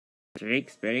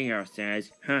Jake's video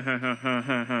says, ha ha ha ha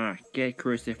ha ha, get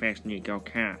crucifix Nico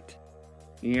Cat.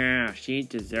 Yeah, she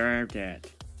deserved it.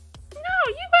 No,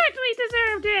 you actually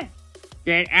deserved it!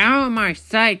 Get out of my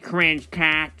sight, cringe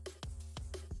cat!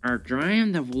 Our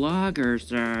Brian the Vlogger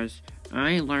says,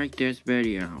 I like this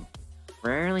video.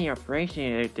 Really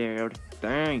appreciate it, dude.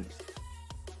 Thanks.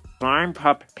 Slime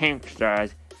Pup Pink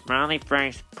says, smiley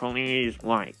face, please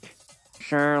like.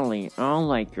 Surely, I'll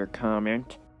like your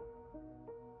comment.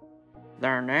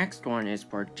 Our next one is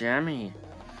for Jemmy.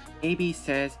 AB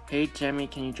says, hey Jemmy,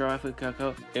 can you draw a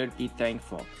Fuecoco? It would be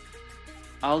thankful.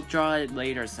 I'll draw it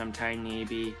later sometime,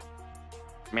 AB.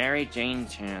 Mary Jane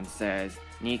Chan says,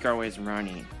 Nico is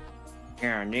running.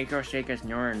 Yeah, Nico Shake is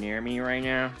nowhere near me right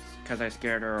now, cause I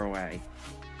scared her away.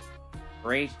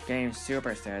 Great Game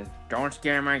Super says, don't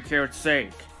scare my cute Seek.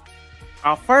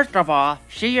 Well, first of all,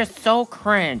 she is so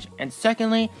cringe, and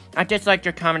secondly, I disliked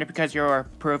your comment because you were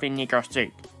proving Nico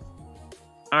Seek.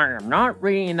 I am not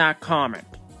reading that comment.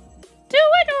 Do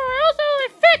it or else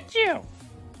it'll affect you!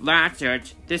 That's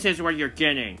it. This is what you're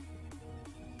getting.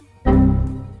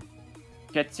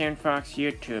 Kitsune Fox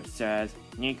YouTube says,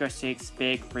 Nico Seek's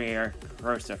big rear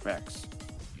crucifix.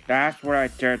 That's what I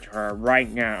did to her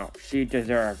right now. She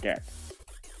deserved it.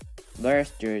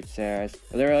 This dude says,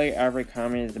 literally every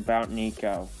comment is about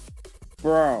Nico.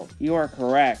 Bro, you are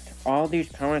correct. All these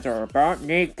comments are about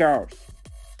Nico.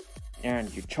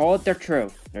 And you told the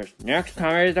truth. This next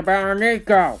comment is about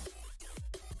Nico.